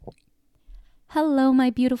Hello, my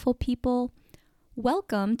beautiful people.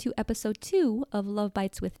 Welcome to episode 2 of Love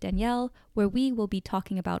Bites with Danielle, where we will be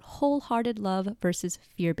talking about wholehearted love versus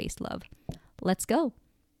fear-based love. Let's go.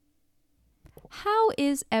 How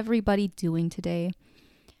is everybody doing today?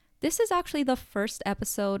 This is actually the first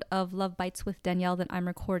episode of Love Bites with Danielle that I'm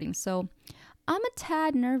recording, so I'm a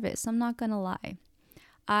tad nervous, I'm not gonna lie.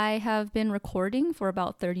 I have been recording for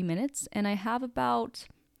about 30 minutes, and I have about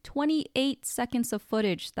 28 seconds of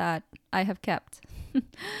footage that I have kept.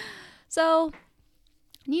 So,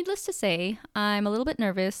 needless to say, I'm a little bit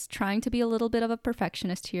nervous, trying to be a little bit of a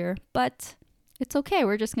perfectionist here, but it's okay.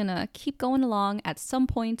 We're just gonna keep going along. At some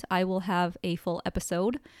point, I will have a full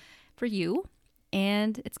episode for you,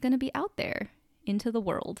 and it's gonna be out there into the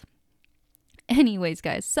world. Anyways,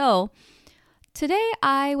 guys, so today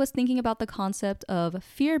I was thinking about the concept of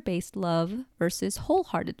fear-based love versus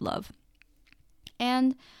wholehearted love.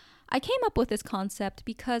 And I came up with this concept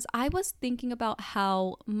because I was thinking about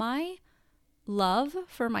how my love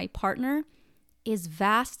for my partner is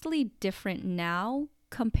vastly different now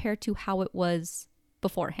compared to how it was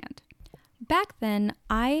beforehand. Back then,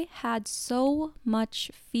 I had so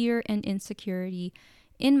much fear and insecurity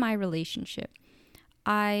in my relationship.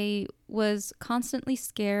 I was constantly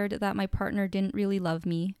scared that my partner didn't really love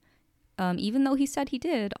me, even though he said he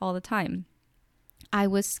did all the time. I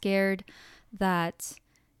was scared that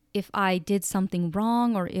if I did something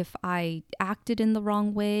wrong or if I acted in the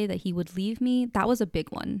wrong way, that he would leave me. That was a big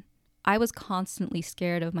one. I was constantly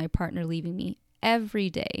scared of my partner leaving me every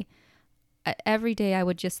day. Every day I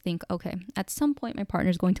would just think, okay, at some point my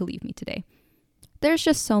partner's going to leave me today. There's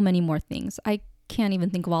just so many more things. I can't even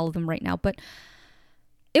think of all of them right now, but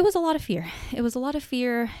it was a lot of fear. It was a lot of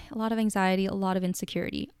fear, a lot of anxiety, a lot of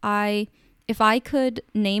insecurity. If I could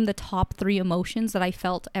name the top 3 emotions that I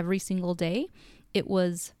felt every single day, it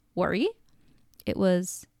was worry, it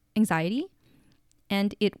was anxiety,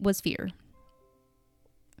 and it was fear.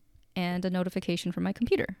 And a notification from my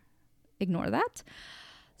computer. Ignore that.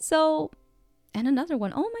 So, and another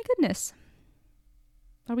one. Oh my goodness.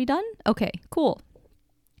 Are we done? Okay, cool.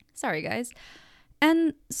 Sorry, guys.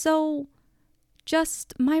 And so,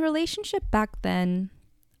 just my relationship back then,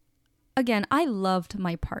 again, I loved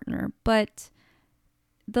my partner, but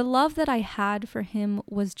the love that I had for him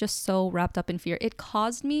was just so wrapped up in fear. It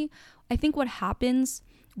caused me, I think what happens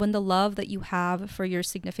when the love that you have for your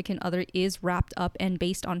significant other is wrapped up and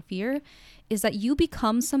based on fear is that you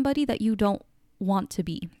become somebody that you don't want to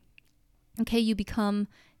be. Okay, you become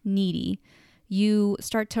needy. You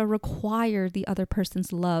start to require the other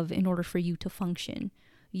person's love in order for you to function.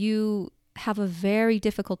 You have a very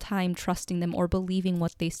difficult time trusting them or believing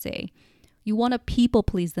what they say. You want to people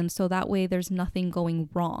please them so that way there's nothing going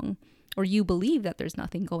wrong, or you believe that there's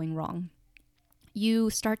nothing going wrong. You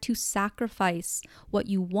start to sacrifice what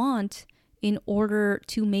you want in order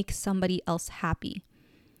to make somebody else happy.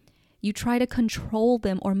 You try to control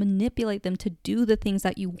them or manipulate them to do the things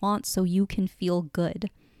that you want so you can feel good.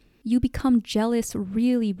 You become jealous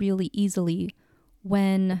really, really easily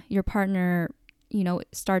when your partner,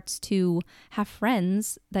 starts to have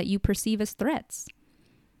friends that you perceive as threats.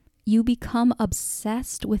 You become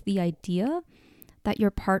obsessed with the idea that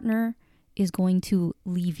your partner is going to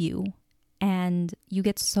leave you. And you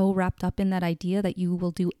get so wrapped up in that idea that you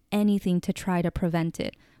will do anything to try to prevent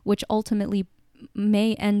it, which ultimately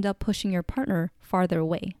may end up pushing your partner farther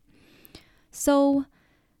away. So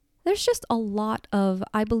there's just a lot of,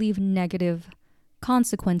 I believe, negative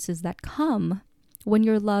consequences that come when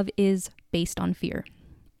your love is based on fear.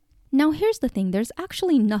 Now, here's the thing. There's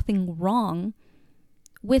actually nothing wrong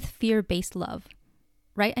with fear-based love,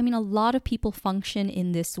 right? I mean, a lot of people function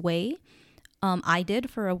in this way. I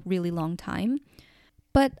did for a really long time.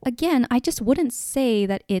 But again, I just wouldn't say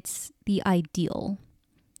that it's the ideal.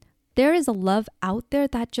 There is a love out there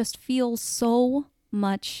that just feels so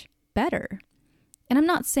much better. And I'm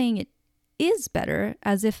not saying it is better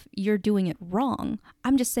as if you're doing it wrong.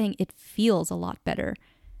 I'm just saying it feels a lot better.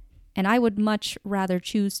 And I would much rather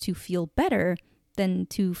choose to feel better than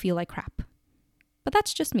to feel like crap. But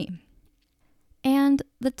that's just me. And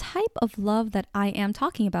the type of love that I am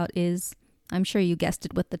talking about is, I'm sure you guessed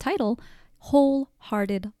it with the title,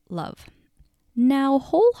 wholehearted love. Now,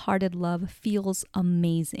 wholehearted love feels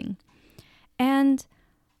amazing. And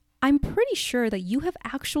I'm pretty sure that you have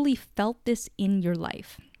actually felt this in your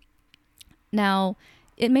life. Now,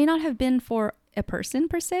 it may not have been for a person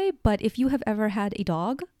per se, but if you have ever had a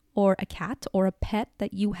dog or a cat or a pet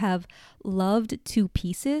that you have loved to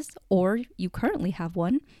pieces, or you currently have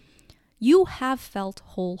one, you have felt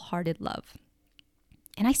wholehearted love.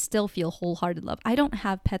 And I still feel wholehearted love. I don't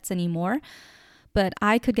have pets anymore, but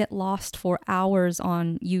I could get lost for hours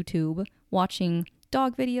on YouTube watching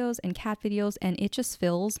dog videos and cat videos, and it just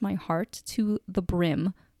fills my heart to the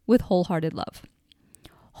brim with wholehearted love.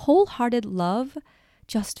 Wholehearted love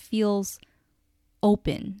just feels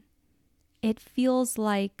open. It feels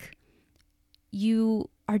like you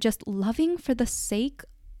are just loving for the sake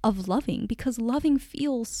of loving, because loving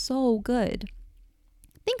feels so good.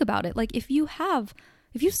 Think about it. Like if you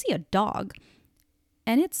see a dog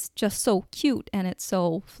and it's just so cute and it's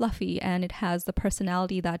so fluffy and it has the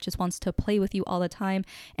personality that just wants to play with you all the time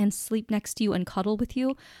and sleep next to you and cuddle with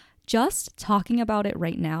you, just talking about it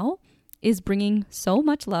right now is bringing so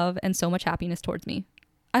much love and so much happiness towards me.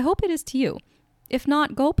 I hope it is to you. If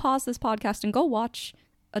not, go pause this podcast and go watch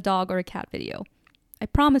a dog or a cat video. I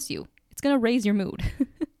promise you, it's going to raise your mood.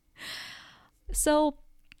 So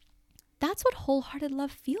that's what wholehearted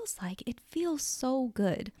love feels like. It feels so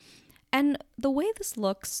good. And the way this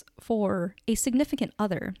looks for a significant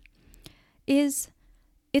other is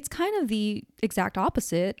it's kind of the exact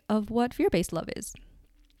opposite of what fear-based love is.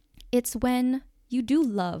 It's when you do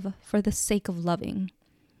love for the sake of loving.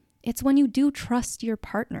 It's when you do trust your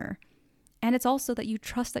partner. And it's also that you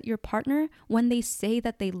trust that your partner, when they say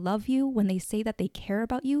that they love you, when they say that they care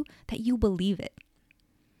about you, that you believe it.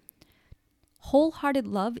 Wholehearted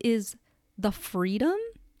love is the freedom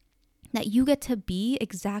that you get to be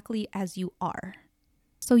exactly as you are.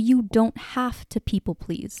 So you don't have to people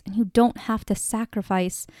please, and you don't have to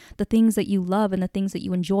sacrifice the things that you love and the things that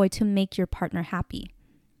you enjoy to make your partner happy.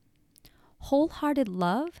 Wholehearted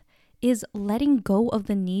love is letting go of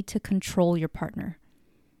the need to control your partner.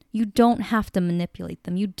 You don't have to manipulate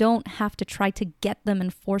them. You don't have to try to get them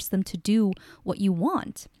and force them to do what you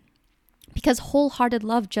want. Because wholehearted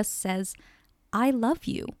love just says, I love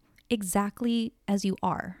you exactly as you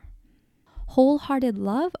are. Wholehearted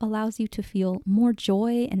love allows you to feel more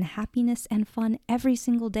joy and happiness and fun every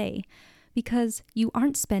single day because you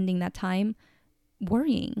aren't spending that time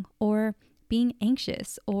worrying or being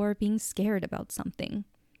anxious or being scared about something.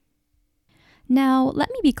 Now, let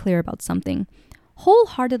me be clear about something.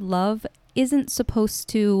 Wholehearted love isn't supposed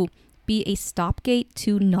to be a stopgate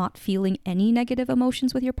to not feeling any negative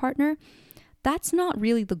emotions with your partner. That's not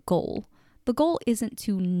really the goal. The goal isn't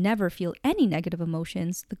to never feel any negative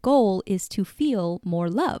emotions. The goal is to feel more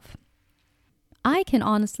love. I can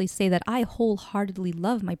honestly say that I wholeheartedly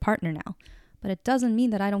love my partner now, but it doesn't mean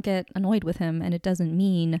that I don't get annoyed with him, and it doesn't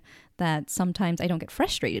mean that sometimes I don't get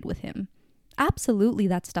frustrated with him. Absolutely,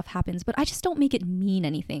 that stuff happens, but I just don't make it mean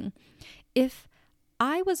anything. If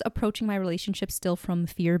I was approaching my relationship still from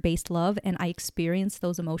fear-based love and I experienced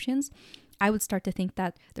those emotions, I would start to think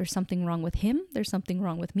that there's something wrong with him, there's something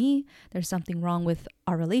wrong with me, there's something wrong with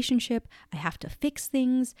our relationship, I have to fix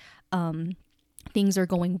things, things are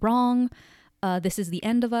going wrong, this is the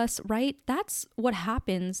end of us, right? That's what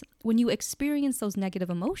happens when you experience those negative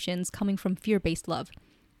emotions coming from fear-based love.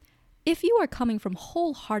 If you are coming from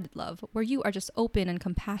wholehearted love, where you are just open and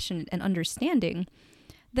compassionate and understanding,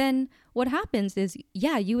 then what happens is,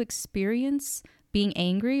 you experience being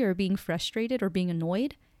angry or being frustrated or being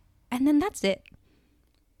annoyed, and then that's it.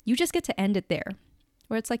 You just get to end it there,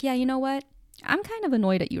 where it's like, you know what? I'm kind of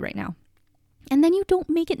annoyed at you right now. And then you don't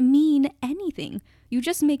make it mean anything. You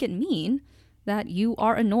just make it mean that you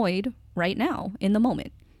are annoyed right now in the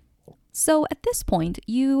moment. So at this point,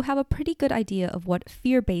 you have a pretty good idea of what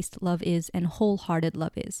fear-based love is and wholehearted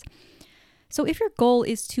love is. So if your goal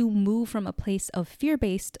is to move from a place of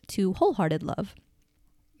fear-based to wholehearted love,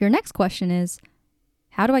 your next question is,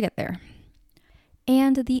 how do I get there?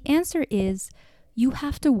 And the answer is, you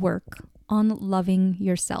have to work on loving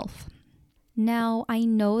yourself. Now, I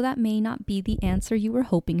know that may not be the answer you were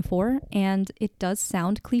hoping for, and it does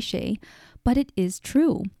sound cliche, but it is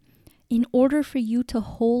true. In order for you to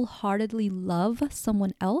wholeheartedly love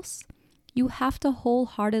someone else, you have to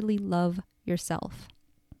wholeheartedly love yourself.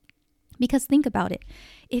 Because think about it.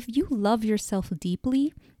 If you love yourself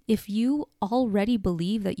deeply, if you already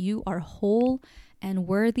believe that you are whole and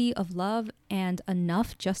worthy of love and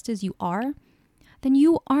enough just as you are, then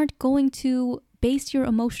you aren't going to base your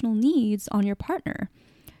emotional needs on your partner.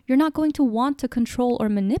 You're not going to want to control or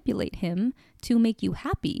manipulate him to make you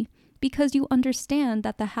happy because you understand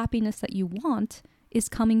that the happiness that you want is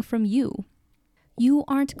coming from you. You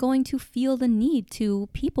aren't going to feel the need to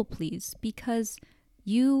people please because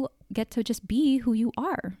you get to just be who you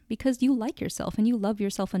are because you like yourself and you love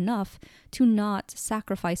yourself enough to not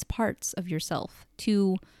sacrifice parts of yourself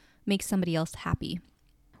to make somebody else happy.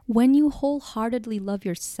 When you wholeheartedly love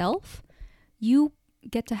yourself, you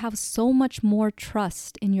get to have so much more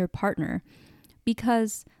trust in your partner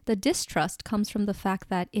because the distrust comes from the fact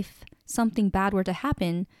that if something bad were to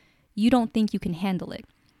happen, you don't think you can handle it.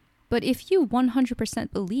 But if you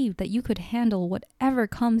 100% believe that you could handle whatever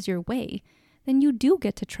comes your way, then you do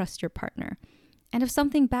get to trust your partner. And if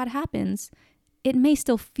something bad happens, it may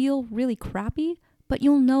still feel really crappy, but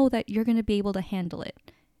you'll know that you're going to be able to handle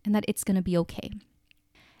it and that it's going to be okay.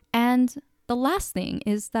 And the last thing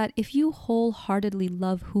is that if you wholeheartedly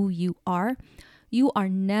love who you are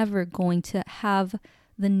never going to have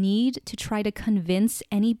the need to try to convince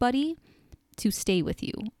anybody to stay with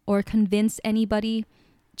you or convince anybody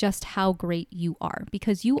just how great you are,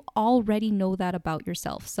 because you already know that about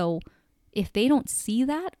yourself. So if they don't see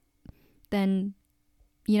that, then,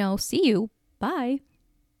 see you. Bye.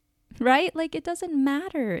 Right? Like, it doesn't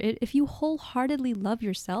matter. If you wholeheartedly love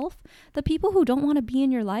yourself, the people who don't want to be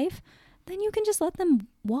in your life, then you can just let them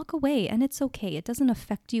walk away and it's okay. It doesn't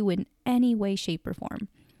affect you in any way, shape, or form.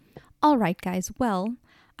 All right, guys. Well,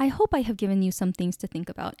 I hope I have given you some things to think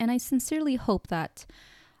about, and I sincerely hope that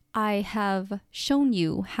I have shown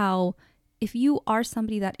you how if you are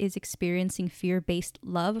somebody that is experiencing fear-based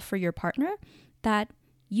love for your partner, that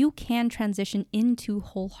you can transition into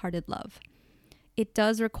wholehearted love. It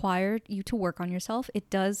does require you to work on yourself. It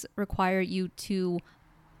does require you to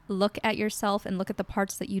look at yourself and look at the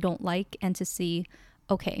parts that you don't like and to see,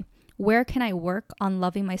 okay, where can I work on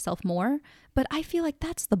loving myself more? But I feel like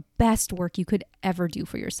that's the best work you could ever do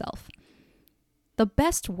for yourself. The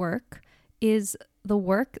best work is the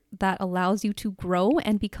work that allows you to grow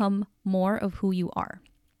and become more of who you are.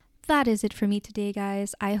 That is it for me today,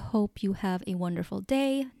 guys. I hope you have a wonderful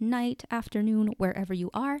day, night, afternoon, wherever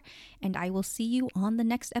you are, and I will see you on the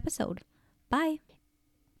next episode. Bye.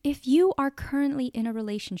 If you are currently in a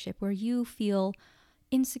relationship where you feel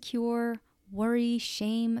insecure, worry,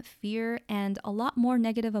 shame, fear, and a lot more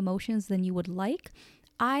negative emotions than you would like,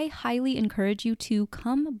 I highly encourage you to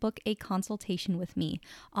come book a consultation with me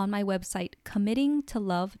on my website,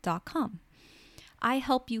 committingtolove.com. I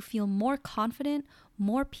help you feel more confident,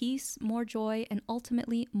 more peace, more joy, and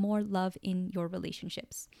ultimately more love in your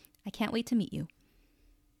relationships. I can't wait to meet you.